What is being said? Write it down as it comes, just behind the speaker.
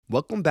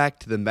Welcome back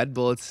to the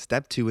MedBullets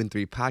Step 2 and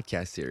 3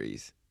 podcast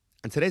series.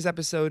 On today's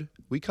episode,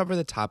 we cover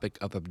the topic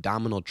of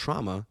abdominal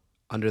trauma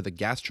under the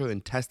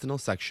gastrointestinal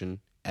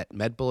section at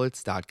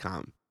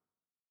medbullets.com.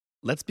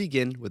 Let's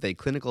begin with a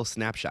clinical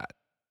snapshot.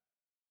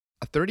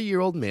 A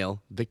 30-year-old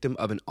male victim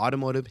of an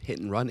automotive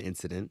hit-and-run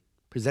incident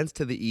presents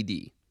to the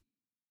ED.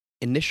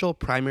 Initial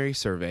primary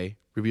survey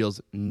reveals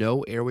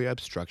no airway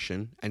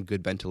obstruction and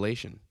good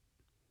ventilation.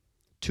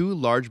 2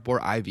 large-bore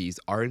IVs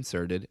are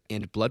inserted,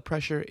 and blood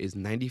pressure is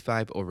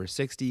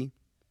 95/60,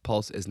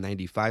 pulse is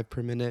 95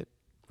 per minute,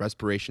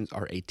 respirations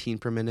are 18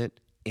 per minute,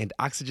 and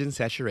oxygen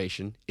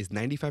saturation is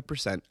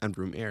 95% on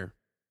room air.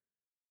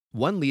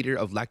 1 liter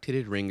of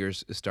lactated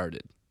ringers is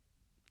started.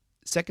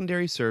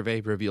 Secondary survey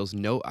reveals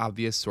no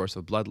obvious source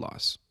of blood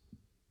loss.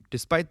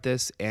 Despite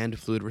this and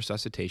fluid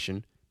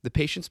resuscitation, the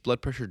patient's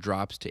blood pressure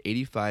drops to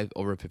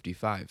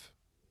 85/55.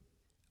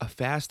 A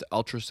fast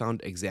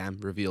ultrasound exam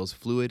reveals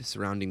fluid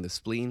surrounding the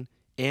spleen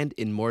and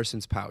in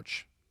Morrison's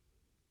pouch.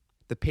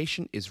 The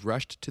patient is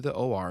rushed to the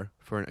OR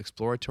for an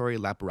exploratory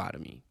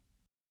laparotomy.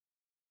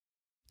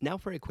 Now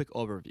for a quick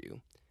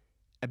overview.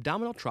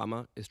 Abdominal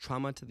trauma is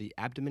trauma to the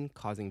abdomen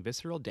causing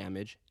visceral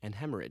damage and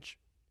hemorrhage.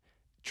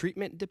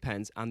 Treatment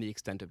depends on the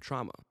extent of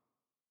trauma.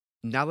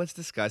 Now let's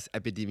discuss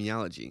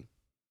epidemiology.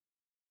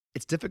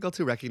 It's difficult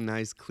to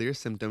recognize clear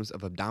symptoms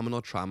of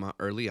abdominal trauma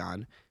early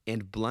on,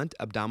 and blunt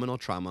abdominal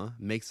trauma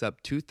makes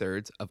up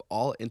 2/3 of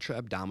all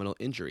intra-abdominal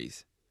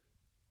injuries.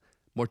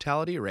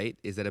 Mortality rate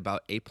is at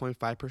about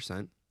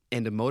 8.5%,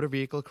 and a motor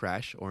vehicle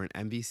crash, or an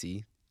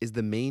MVC, is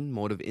the main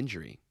mode of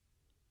injury.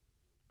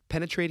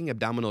 Penetrating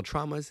abdominal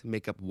traumas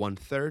make up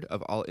 1/3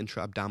 of all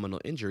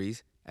intra-abdominal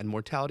injuries, and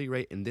mortality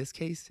rate in this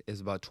case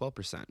is about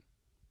 12%.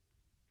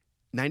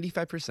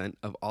 95%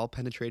 of all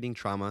penetrating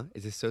trauma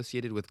is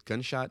associated with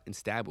gunshot and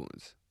stab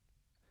wounds.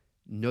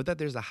 Note that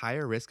there's a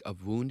higher risk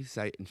of wound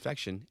site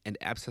infection and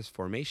abscess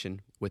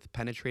formation with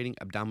penetrating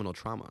abdominal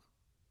trauma.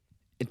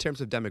 In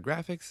terms of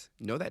demographics,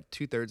 know that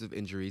 2/3 of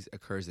injuries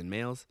occurs in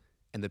males,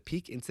 and the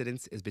peak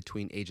incidence is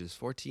between ages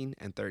 14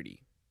 and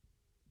 30.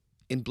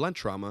 In blunt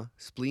trauma,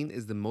 spleen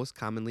is the most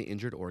commonly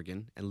injured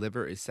organ and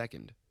liver is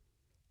second.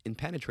 In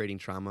penetrating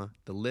trauma,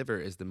 the liver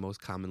is the most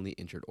commonly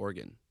injured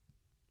organ.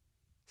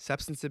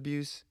 Substance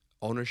abuse,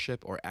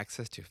 ownership or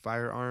access to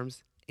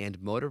firearms,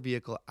 and motor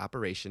vehicle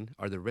operation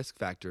are the risk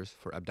factors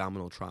for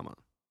abdominal trauma.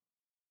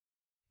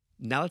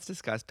 Now let's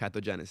discuss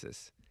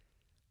pathogenesis.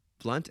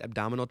 Blunt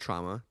abdominal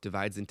trauma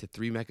divides into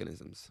 3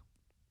 mechanisms.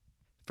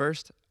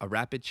 First, a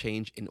rapid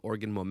change in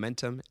organ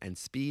momentum and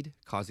speed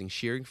causing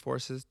shearing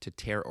forces to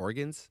tear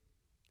organs.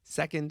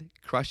 Second,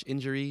 crush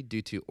injury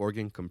due to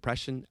organ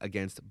compression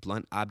against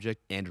blunt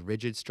object and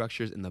rigid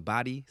structures in the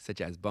body,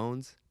 such as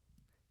bones.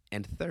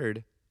 And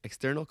third,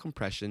 external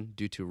compression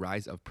due to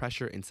rise of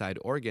pressure inside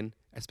organ,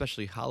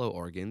 especially hollow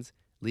organs,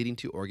 leading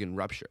to organ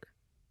rupture.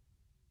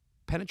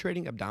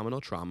 Penetrating abdominal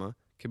trauma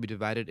can be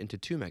divided into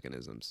 2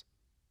 mechanisms.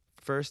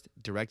 First,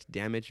 direct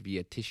damage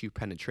via tissue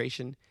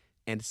penetration,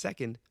 and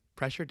second,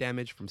 pressure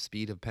damage from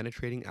speed of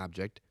penetrating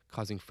object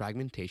causing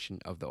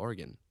fragmentation of the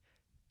organ.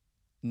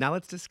 Now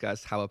let's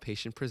discuss how a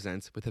patient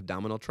presents with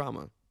abdominal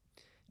trauma.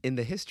 In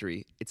the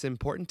history, it's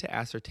important to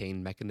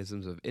ascertain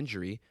mechanisms of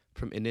injury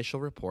from initial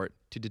report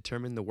to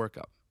determine the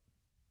workup.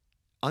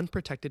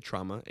 Unprotected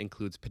trauma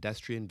includes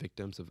pedestrian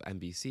victims of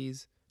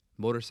MVCs,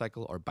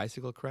 motorcycle or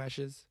bicycle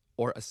crashes,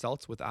 or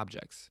assaults with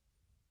objects.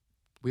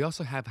 We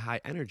also have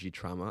high-energy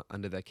trauma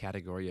under the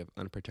category of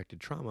unprotected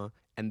trauma,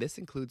 and this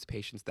includes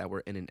patients that were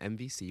in an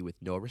MVC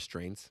with no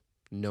restraints,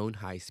 known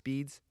high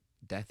speeds,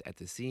 death at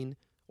the scene,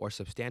 or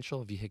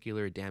substantial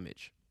vehicular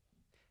damage.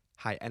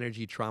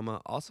 High-energy trauma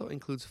also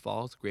includes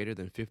falls greater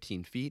than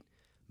 15 feet,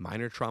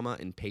 minor trauma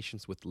in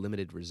patients with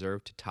limited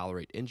reserve to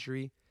tolerate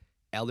injury,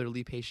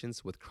 elderly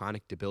patients with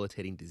chronic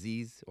debilitating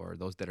disease or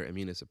those that are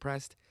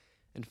immunosuppressed,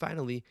 and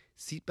finally,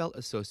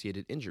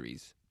 seatbelt-associated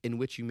injuries, in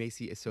which you may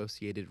see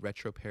associated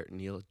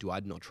retroperitoneal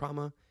duodenal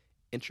trauma,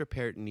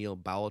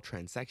 intraperitoneal bowel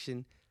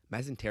transection,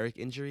 mesenteric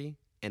injury,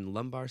 and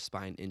lumbar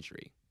spine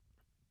injury.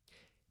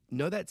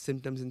 Know that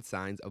symptoms and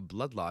signs of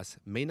blood loss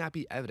may not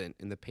be evident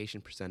in the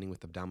patient presenting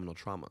with abdominal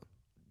trauma.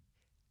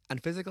 On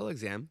physical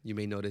exam, you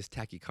may notice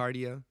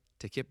tachycardia,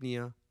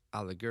 tachypnea,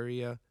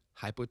 oliguria,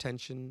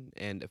 hypotension,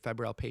 and a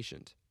febrile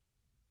patient.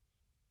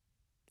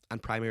 On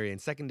primary and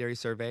secondary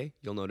survey,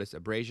 you'll notice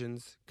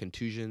abrasions,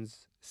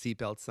 contusions,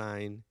 seatbelt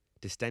sign,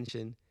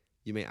 distension.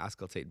 You may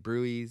auscultate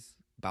bruits,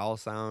 bowel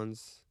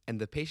sounds,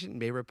 and the patient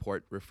may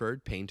report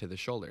referred pain to the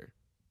shoulder.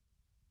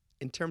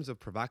 In terms of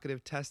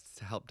provocative tests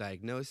to help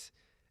diagnose,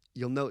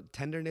 you'll note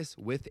tenderness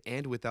with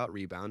and without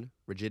rebound,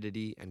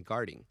 rigidity, and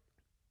guarding.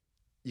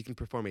 You can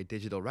perform a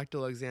digital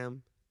rectal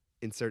exam,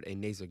 insert a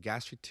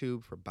nasogastric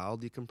tube for bowel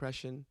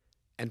decompression,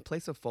 and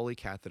place a Foley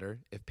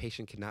catheter if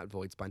patient cannot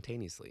void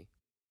spontaneously.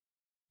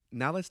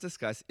 Now let's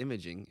discuss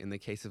imaging in the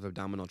case of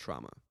abdominal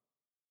trauma.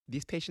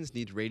 These patients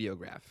need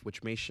radiograph,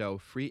 which may show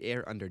free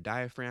air under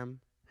diaphragm,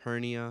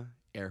 hernia,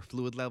 air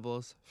fluid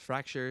levels,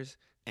 fractures,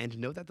 and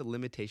note that the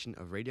limitation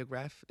of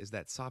radiograph is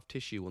that soft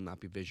tissue will not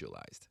be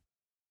visualized.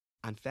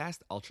 On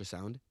fast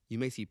ultrasound, you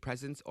may see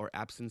presence or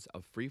absence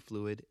of free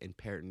fluid in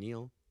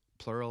peritoneal,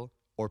 pleural,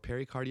 or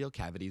pericardial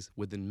cavities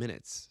within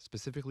minutes,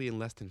 specifically in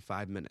less than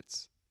 5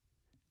 minutes.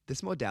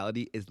 This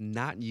modality is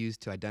not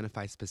used to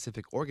identify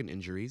specific organ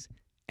injuries,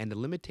 and the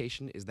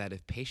limitation is that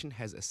if patient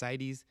has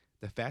ascites,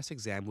 the fast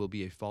exam will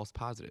be a false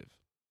positive.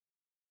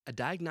 A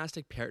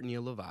diagnostic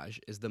peritoneal lavage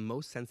is the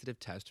most sensitive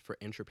test for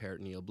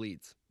intraperitoneal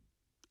bleeds.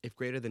 If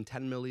greater than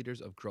 10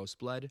 milliliters of gross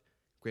blood,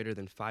 greater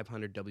than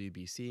 500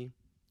 WBC,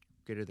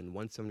 greater than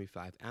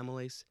 175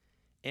 amylase,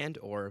 and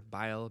or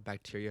bile,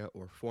 bacteria,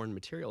 or foreign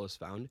material is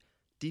found,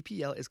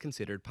 DPL is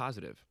considered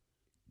positive.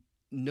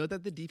 Note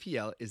that the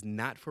DPL is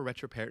not for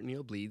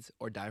retroperitoneal bleeds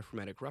or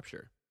diaphragmatic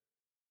rupture.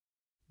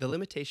 The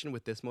limitation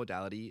with this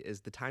modality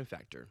is the time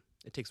factor.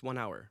 It takes 1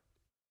 hour.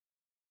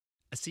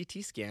 A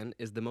CT scan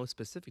is the most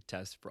specific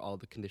test for all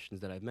the conditions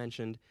that I've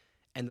mentioned,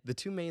 and the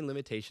two main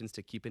limitations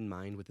to keep in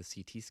mind with a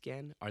CT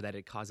scan are that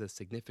it causes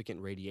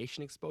significant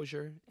radiation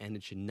exposure and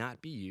it should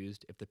not be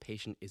used if the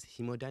patient is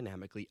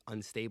hemodynamically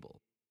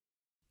unstable.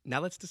 Now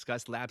let's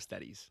discuss lab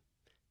studies.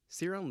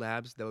 Serum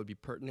labs that would be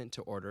pertinent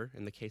to order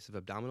in the case of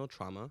abdominal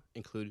trauma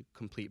include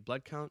complete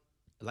blood count,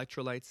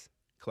 electrolytes,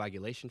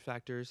 coagulation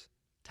factors,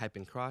 type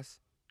and cross,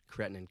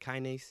 creatinine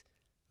kinase,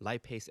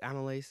 lipase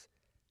amylase,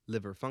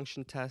 liver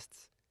function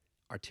tests,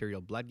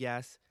 arterial blood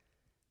gas,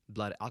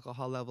 blood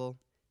alcohol level,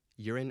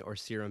 urine or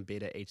serum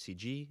beta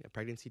HCG, a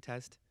pregnancy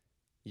test,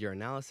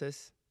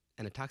 urinalysis,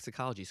 and a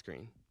toxicology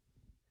screen.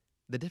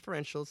 The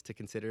differentials to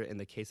consider in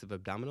the case of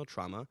abdominal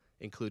trauma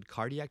include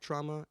cardiac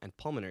trauma and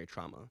pulmonary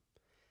trauma.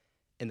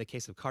 In the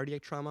case of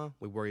cardiac trauma,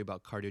 we worry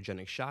about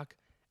cardiogenic shock,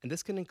 and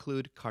this can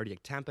include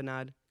cardiac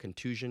tamponade,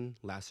 contusion,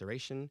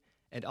 laceration,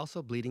 and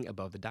also bleeding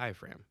above the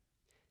diaphragm.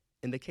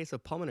 In the case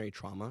of pulmonary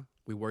trauma,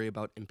 we worry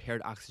about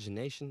impaired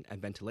oxygenation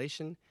and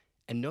ventilation,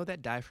 and know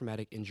that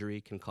diaphragmatic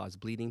injury can cause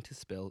bleeding to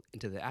spill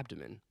into the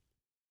abdomen.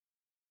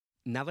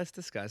 Now let's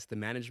discuss the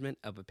management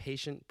of a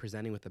patient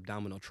presenting with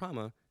abdominal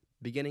trauma,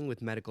 beginning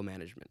with medical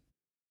management.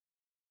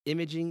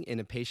 Imaging in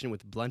a patient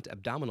with blunt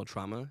abdominal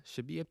trauma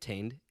should be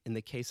obtained in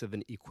the case of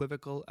an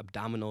equivocal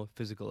abdominal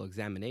physical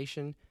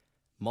examination,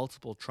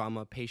 multiple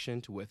trauma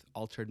patient with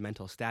altered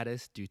mental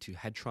status due to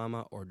head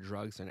trauma or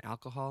drugs and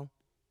alcohol,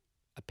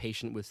 a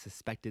patient with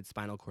suspected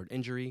spinal cord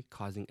injury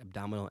causing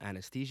abdominal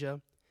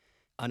anesthesia,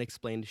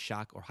 unexplained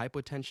shock or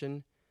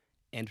hypotension,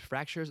 and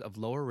fractures of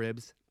lower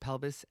ribs,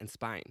 pelvis, and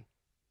spine.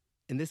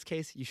 In this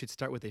case, you should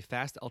start with a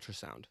fast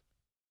ultrasound.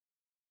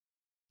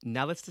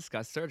 Now let's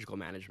discuss surgical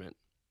management.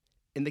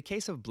 In the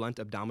case of blunt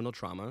abdominal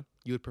trauma,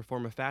 you would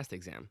perform a fast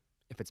exam.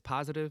 If it's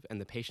positive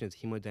and the patient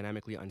is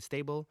hemodynamically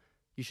unstable,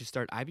 you should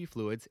start IV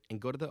fluids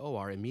and go to the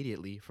OR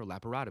immediately for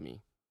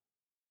laparotomy.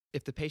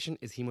 If the patient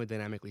is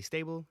hemodynamically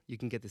stable, you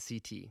can get the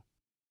CT.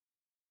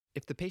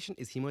 If the patient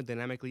is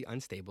hemodynamically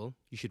unstable,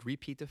 you should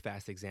repeat the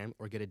fast exam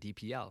or get a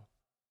DPL.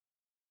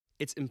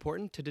 It's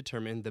important to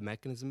determine the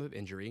mechanism of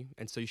injury,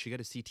 and so you should get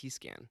a CT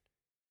scan.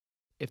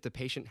 If the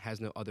patient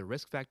has no other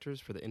risk factors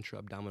for the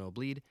intra-abdominal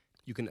bleed,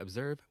 you can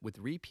observe with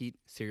repeat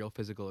serial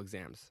physical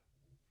exams.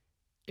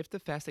 If the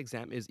fast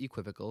exam is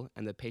equivocal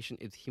and the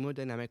patient is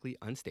hemodynamically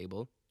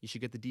unstable, you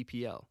should get the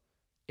DPL.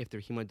 If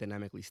they're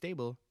hemodynamically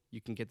stable,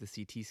 you can get the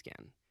CT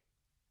scan.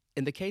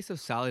 In the case of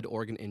solid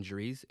organ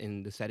injuries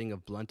in the setting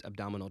of blunt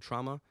abdominal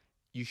trauma,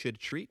 you should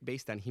treat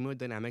based on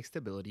hemodynamic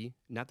stability,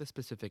 not the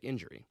specific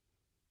injury.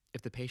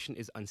 If the patient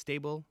is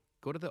unstable,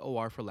 go to the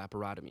OR for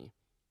laparotomy.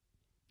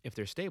 If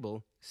they're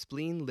stable,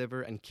 spleen,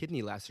 liver, and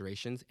kidney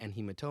lacerations and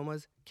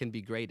hematomas can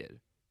be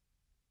graded.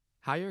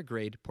 Higher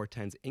grade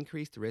portends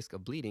increased risk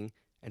of bleeding,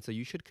 and so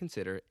you should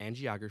consider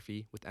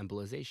angiography with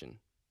embolization.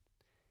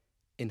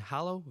 In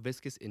hollow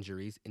viscous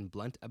injuries in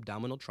blunt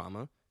abdominal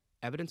trauma,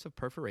 evidence of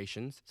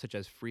perforations, such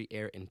as free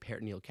air in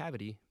peritoneal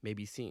cavity, may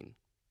be seen.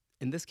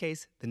 In this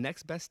case, the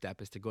next best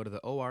step is to go to the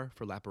OR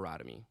for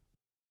laparotomy.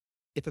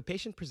 If a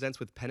patient presents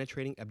with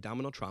penetrating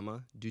abdominal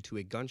trauma due to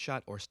a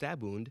gunshot or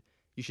stab wound,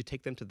 you should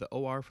take them to the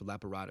OR for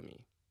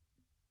laparotomy.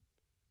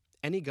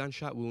 Any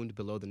gunshot wound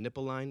below the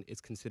nipple line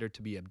is considered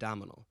to be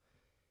abdominal.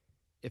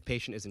 If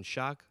patient is in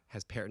shock,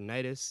 has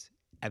peritonitis,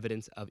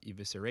 evidence of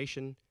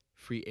evisceration,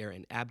 free air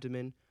in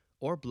abdomen,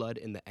 or blood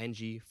in the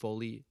NG,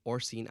 Foley, or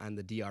seen on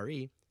the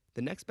DRE,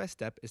 the next best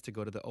step is to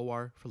go to the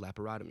OR for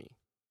laparotomy.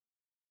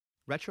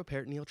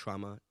 Retroperitoneal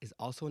trauma is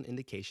also an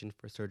indication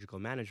for surgical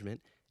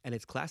management, and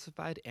it's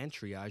classified and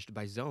triaged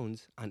by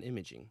zones on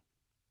imaging.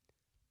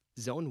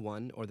 Zone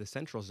 1, or the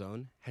central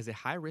zone, has a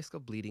high risk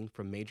of bleeding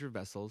from major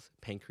vessels,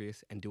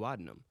 pancreas, and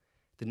duodenum.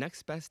 The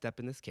next best step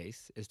in this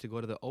case is to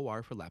go to the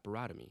OR for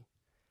laparotomy.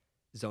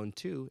 Zone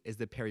 2 is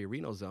the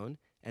perirenal zone,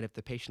 and if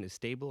the patient is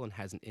stable and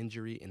has an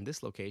injury in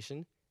this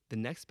location, the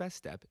next best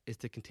step is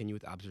to continue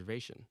with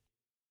observation.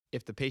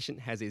 If the patient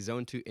has a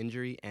Zone 2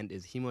 injury and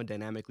is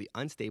hemodynamically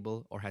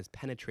unstable or has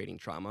penetrating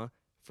trauma,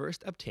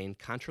 first obtain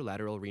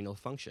contralateral renal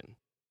function.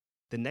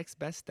 The next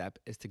best step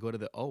is to go to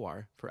the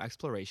OR for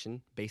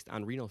exploration based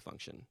on renal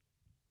function.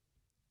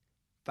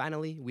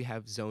 Finally, we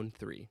have Zone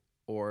 3,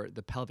 or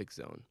the pelvic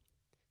zone.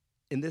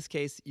 In this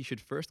case, you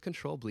should first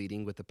control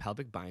bleeding with the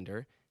pelvic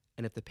binder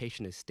And if the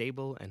patient is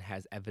stable and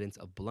has evidence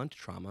of blunt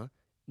trauma,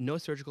 no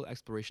surgical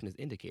exploration is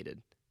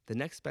indicated. The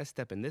next best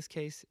step in this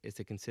case is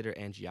to consider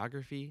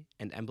angiography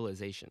and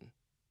embolization.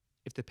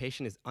 If the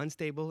patient is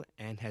unstable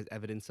and has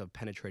evidence of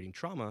penetrating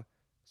trauma,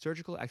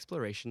 surgical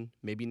exploration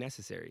may be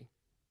necessary.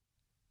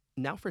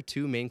 Now for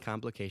two main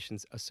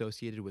complications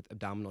associated with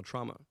abdominal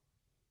trauma.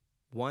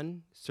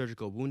 One,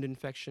 surgical wound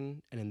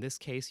infection, and in this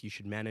case, you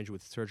should manage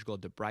with surgical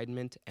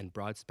debridement and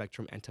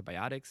broad-spectrum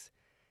antibiotics.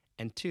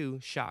 And two,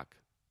 shock.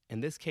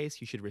 In this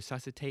case, you should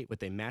resuscitate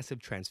with a massive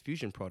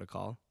transfusion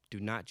protocol, do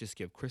not just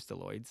give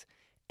crystalloids,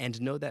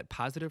 and know that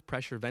positive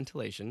pressure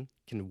ventilation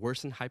can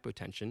worsen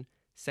hypotension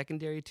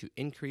secondary to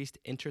increased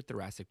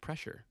interthoracic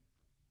pressure.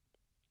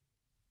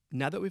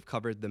 Now that we've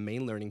covered the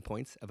main learning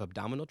points of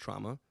abdominal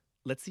trauma,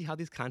 let's see how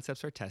these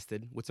concepts are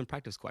tested with some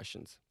practice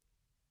questions.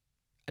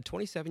 A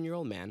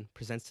 27-year-old man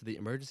presents to the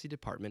emergency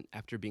department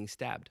after being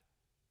stabbed.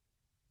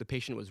 The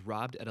patient was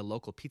robbed at a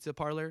local pizza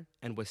parlor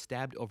and was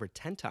stabbed over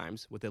 10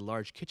 times with a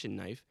large kitchen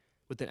knife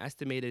with an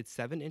estimated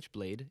 7-inch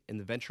blade in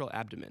the ventral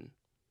abdomen.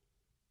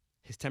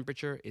 His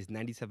temperature is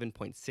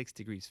 97.6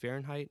 degrees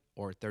Fahrenheit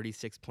or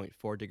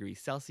 36.4 degrees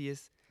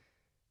Celsius.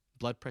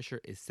 Blood pressure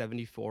is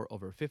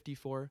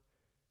 74/54.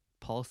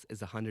 Pulse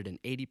is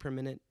 180 per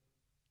minute.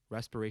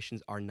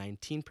 Respirations are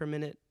 19 per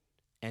minute.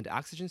 And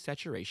oxygen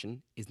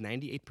saturation is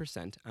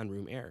 98% on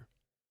room air.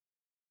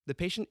 The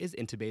patient is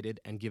intubated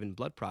and given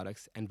blood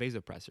products and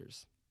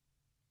vasopressors.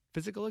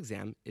 Physical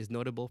exam is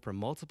notable for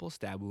multiple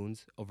stab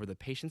wounds over the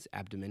patient's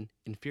abdomen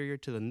inferior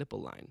to the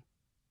nipple line.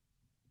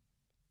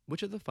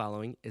 Which of the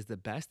following is the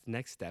best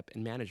next step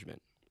in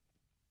management?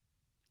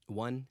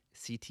 1.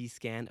 CT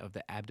scan of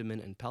the abdomen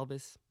and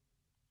pelvis.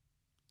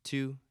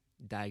 2.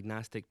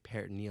 Diagnostic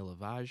peritoneal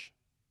lavage.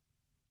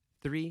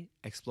 3.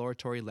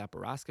 Exploratory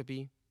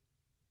laparoscopy.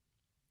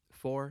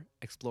 4.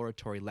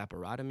 Exploratory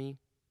laparotomy.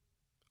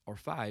 Or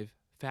 5.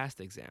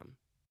 Fast exam.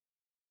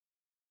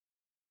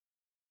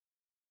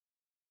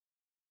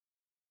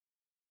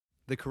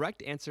 The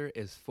correct answer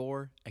is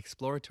 4.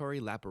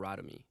 Exploratory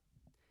laparotomy.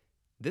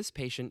 This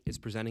patient is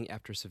presenting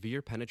after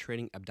severe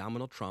penetrating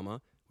abdominal trauma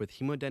with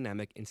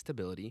hemodynamic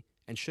instability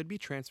and should be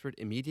transferred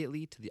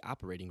immediately to the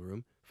operating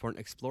room for an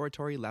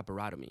exploratory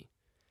laparotomy.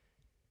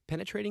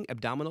 Penetrating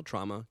abdominal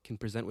trauma can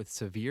present with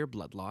severe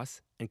blood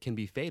loss and can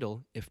be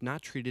fatal if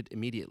not treated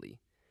immediately.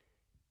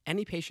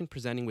 Any patient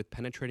presenting with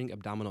penetrating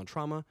abdominal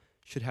trauma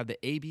should have the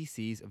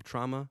ABCs of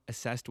trauma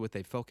assessed with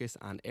a focus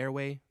on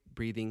airway,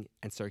 breathing,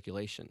 and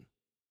circulation.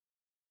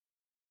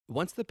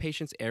 Once the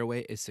patient's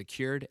airway is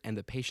secured and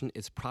the patient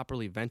is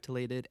properly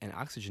ventilated and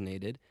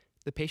oxygenated,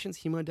 the patient's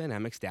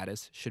hemodynamic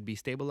status should be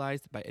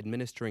stabilized by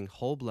administering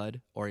whole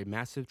blood or a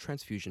massive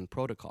transfusion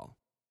protocol.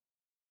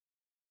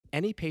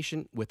 Any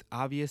patient with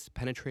obvious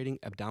penetrating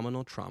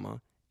abdominal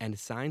trauma and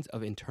signs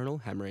of internal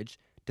hemorrhage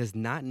does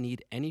not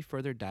need any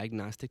further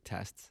diagnostic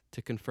tests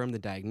to confirm the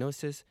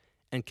diagnosis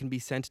and can be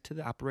sent to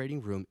the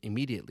operating room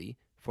immediately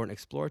for an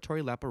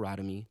exploratory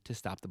laparotomy to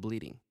stop the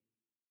bleeding.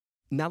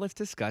 Now let's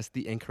discuss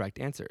the incorrect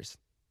answers.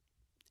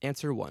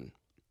 Answer 1.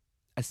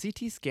 A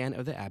CT scan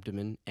of the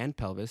abdomen and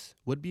pelvis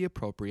would be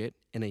appropriate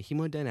in a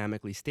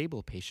hemodynamically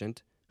stable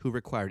patient who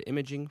required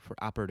imaging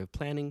for operative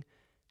planning.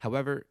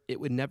 However, it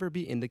would never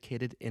be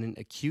indicated in an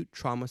acute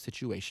trauma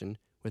situation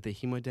with a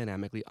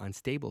hemodynamically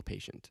unstable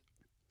patient.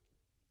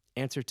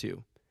 Answer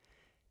 2.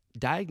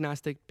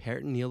 Diagnostic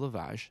peritoneal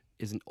lavage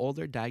is an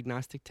older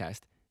diagnostic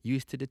test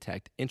used to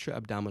detect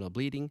intra-abdominal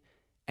bleeding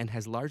and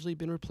has largely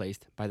been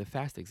replaced by the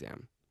fast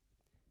exam.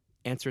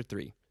 Answer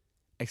 3.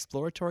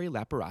 Exploratory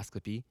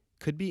laparoscopy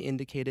could be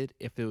indicated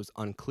if it was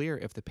unclear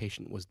if the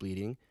patient was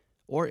bleeding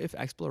or if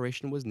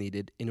exploration was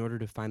needed in order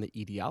to find the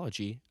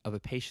etiology of a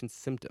patient's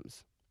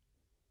symptoms.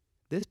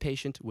 This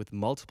patient with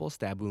multiple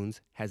stab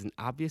wounds has an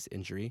obvious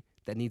injury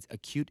that needs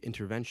acute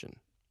intervention.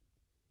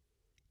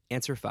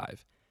 Answer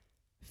 5.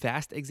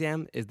 Fast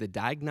exam is the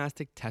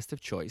diagnostic test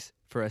of choice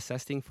for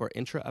assessing for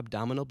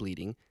intra-abdominal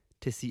bleeding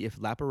to see if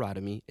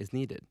laparotomy is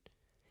needed.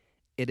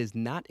 It is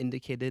not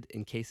indicated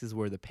in cases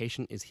where the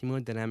patient is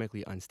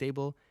hemodynamically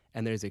unstable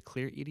and there is a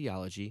clear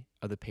etiology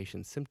of the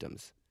patient's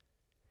symptoms.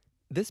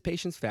 This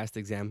patient's fast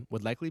exam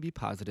would likely be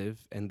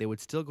positive and they would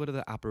still go to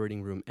the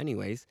operating room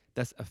anyways,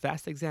 thus a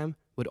fast exam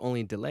would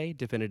only delay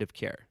definitive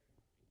care.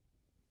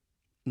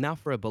 Now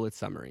for a bullet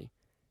summary.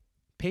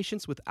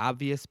 Patients with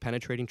obvious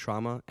penetrating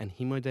trauma and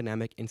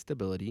hemodynamic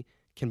instability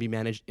can be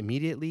managed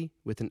immediately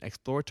with an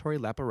exploratory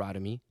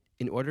laparotomy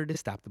in order to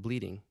stop the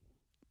bleeding.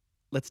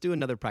 Let's do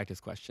another practice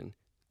question.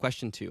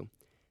 Question 2.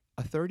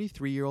 A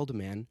 33-year-old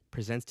man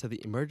presents to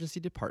the emergency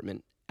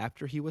department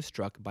after he was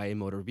struck by a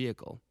motor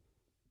vehicle.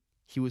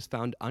 He was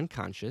found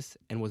unconscious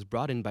and was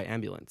brought in by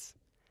ambulance.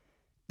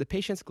 The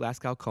patient's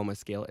Glasgow Coma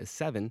Scale is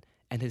 7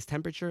 and his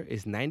temperature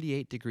is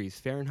 98 degrees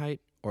Fahrenheit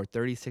or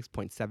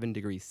 36.7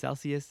 degrees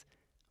Celsius.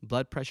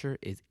 Blood pressure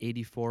is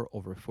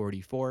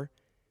 84/44.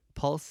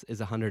 Pulse is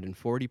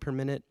 140 per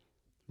minute.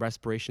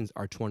 Respirations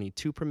are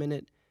 22 per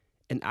minute.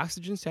 And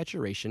oxygen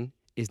saturation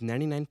is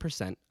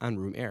 99% on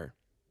room air.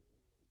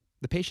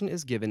 The patient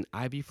is given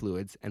IV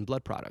fluids and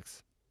blood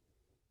products.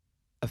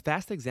 A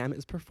fast exam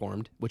is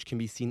performed, which can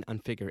be seen on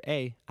Figure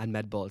A on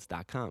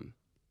medbullets.com.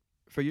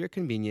 For your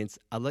convenience,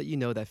 I'll let you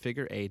know that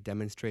Figure A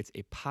demonstrates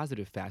a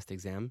positive fast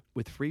exam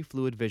with free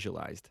fluid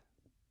visualized.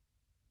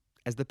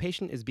 As the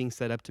patient is being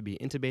set up to be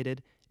intubated,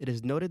 it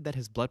is noted that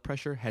his blood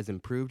pressure has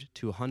improved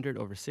to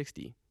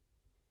 100/60.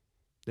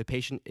 The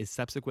patient is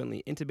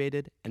subsequently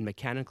intubated and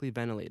mechanically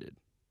ventilated.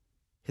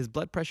 His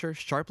blood pressure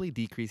sharply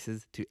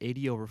decreases to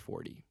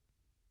 80/40.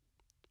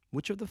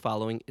 Which of the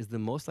following is the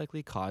most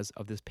likely cause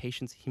of this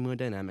patient's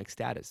hemodynamic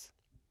status?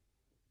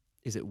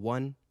 Is it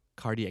 1,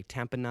 cardiac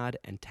tamponade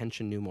and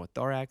tension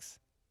pneumothorax,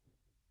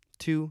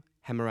 2,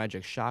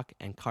 hemorrhagic shock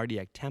and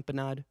cardiac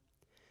tamponade,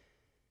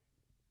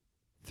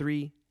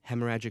 3,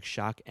 hemorrhagic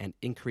shock and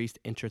increased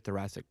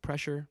intrathoracic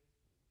pressure,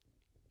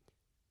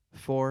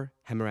 4,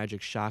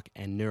 hemorrhagic shock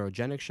and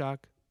neurogenic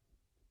shock,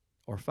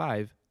 or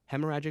 5,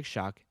 hemorrhagic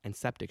shock and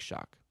septic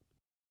shock?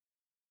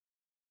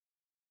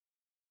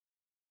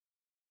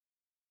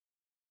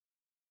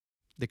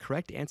 The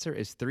correct answer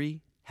is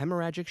 3,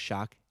 hemorrhagic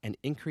shock and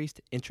increased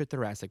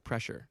intrathoracic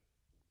pressure.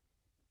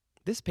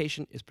 This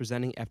patient is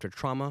presenting after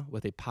trauma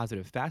with a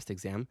positive fast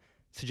exam,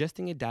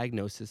 suggesting a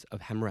diagnosis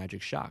of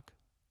hemorrhagic shock.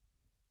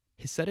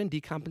 His sudden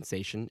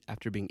decompensation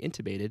after being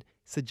intubated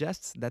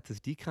suggests that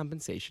this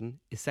decompensation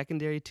is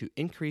secondary to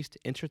increased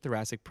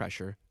intrathoracic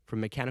pressure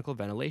from mechanical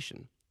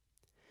ventilation.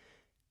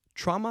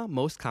 Trauma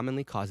most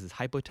commonly causes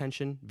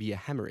hypotension via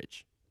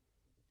hemorrhage.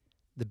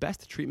 The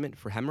best treatment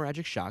for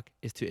hemorrhagic shock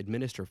is to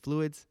administer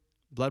fluids,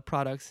 blood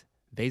products,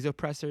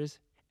 vasopressors,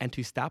 and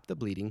to stop the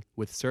bleeding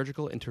with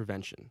surgical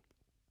intervention.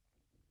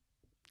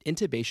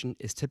 Intubation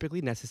is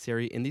typically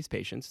necessary in these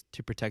patients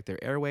to protect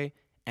their airway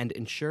and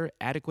ensure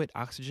adequate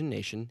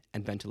oxygenation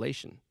and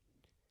ventilation.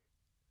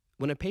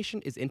 When a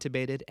patient is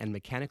intubated and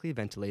mechanically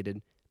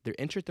ventilated, their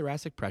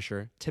intrathoracic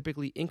pressure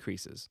typically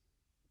increases.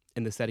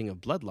 In the setting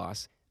of blood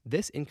loss,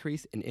 this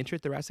increase in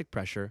intrathoracic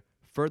pressure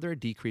further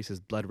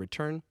decreases blood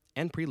return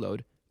and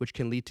preload, which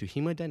can lead to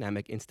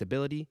hemodynamic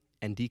instability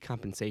and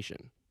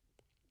decompensation.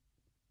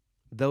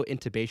 Though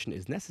intubation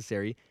is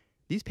necessary,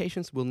 these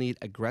patients will need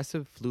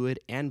aggressive fluid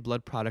and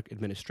blood product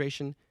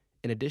administration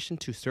in addition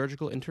to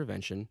surgical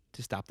intervention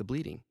to stop the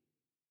bleeding.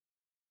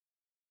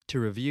 To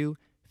review,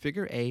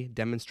 Figure A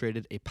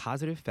demonstrated a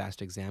positive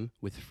fast exam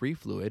with free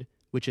fluid,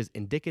 which is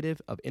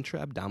indicative of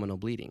intra-abdominal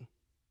bleeding.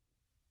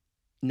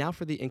 Now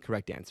for the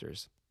incorrect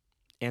answers.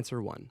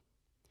 Answer 1.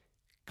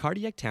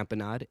 Cardiac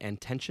tamponade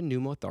and tension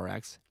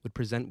pneumothorax would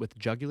present with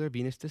jugular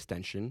venous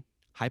distension,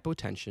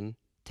 hypotension,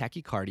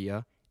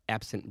 tachycardia,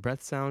 absent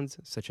breath sounds,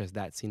 such as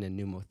that seen in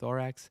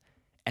pneumothorax,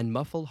 and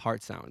muffled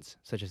heart sounds,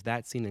 such as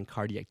that seen in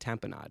cardiac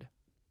tamponade.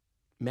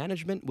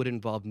 Management would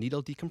involve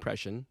needle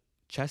decompression,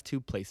 chest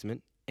tube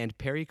placement, and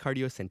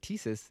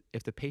pericardiocentesis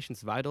if the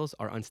patient's vitals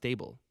are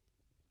unstable.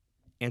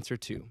 Answer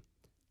 2.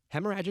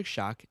 Hemorrhagic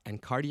shock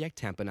and cardiac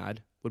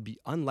tamponade would be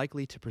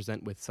unlikely to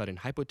present with sudden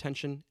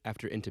hypotension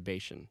after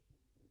intubation.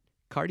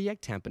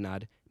 Cardiac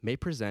tamponade may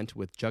present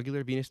with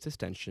jugular venous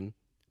distension,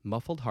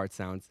 muffled heart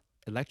sounds,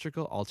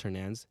 electrical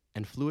alternans,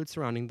 and fluid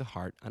surrounding the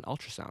heart on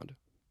ultrasound.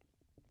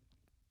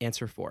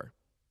 Answer 4.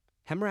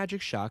 Hemorrhagic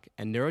shock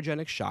and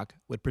neurogenic shock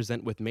would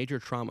present with major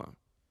trauma.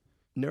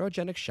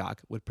 Neurogenic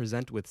shock would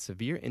present with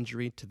severe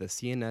injury to the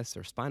CNS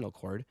or spinal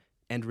cord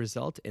and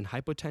result in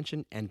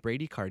hypotension and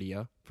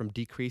bradycardia from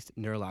decreased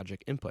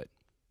neurologic input.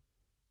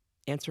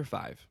 Answer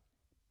 5.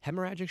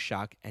 Hemorrhagic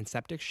shock and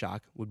septic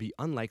shock would be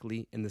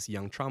unlikely in this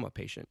young trauma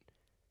patient.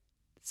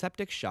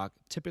 Septic shock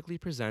typically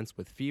presents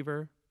with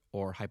fever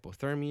or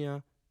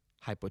hypothermia,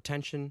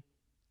 hypotension,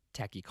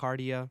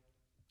 tachycardia,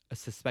 a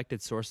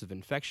suspected source of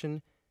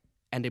infection,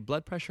 and a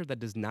blood pressure that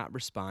does not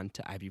respond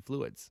to IV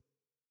fluids.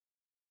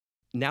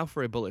 Now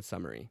for a bullet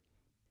summary.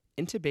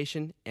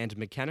 Intubation and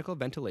mechanical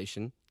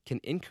ventilation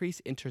can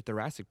increase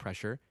intrathoracic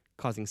pressure,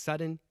 causing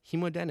sudden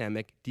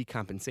hemodynamic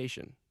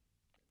decompensation.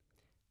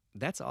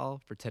 That's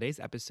all for today's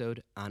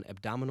episode on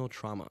abdominal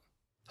trauma.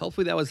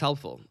 Hopefully that was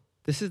helpful.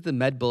 This is the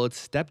MedBullets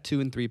Step 2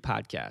 and 3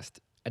 podcast,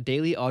 a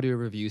daily audio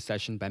review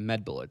session by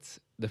MedBullets,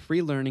 the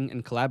free learning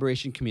and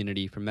collaboration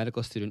community for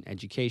medical student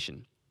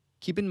education.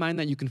 Keep in mind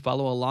that you can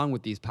follow along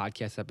with these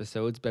podcast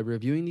episodes by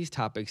reviewing these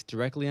topics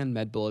directly on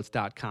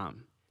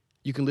medbullets.com.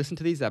 You can listen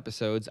to these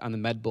episodes on the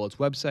MedBullets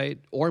website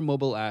or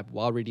mobile app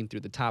while reading through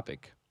the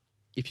topic.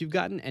 If you've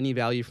gotten any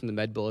value from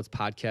the MedBullets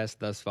podcast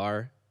thus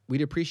far,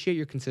 we'd appreciate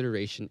your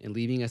consideration in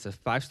leaving us a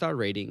 5-star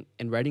rating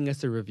and writing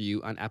us a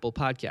review on Apple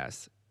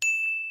Podcasts.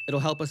 It'll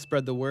help us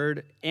spread the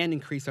word and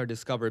increase our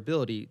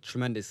discoverability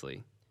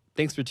tremendously.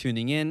 Thanks for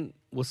tuning in.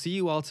 We'll see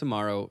you all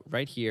tomorrow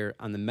right here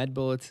on the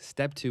MedBullets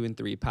Step 2 and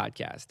 3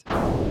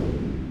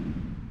 podcast.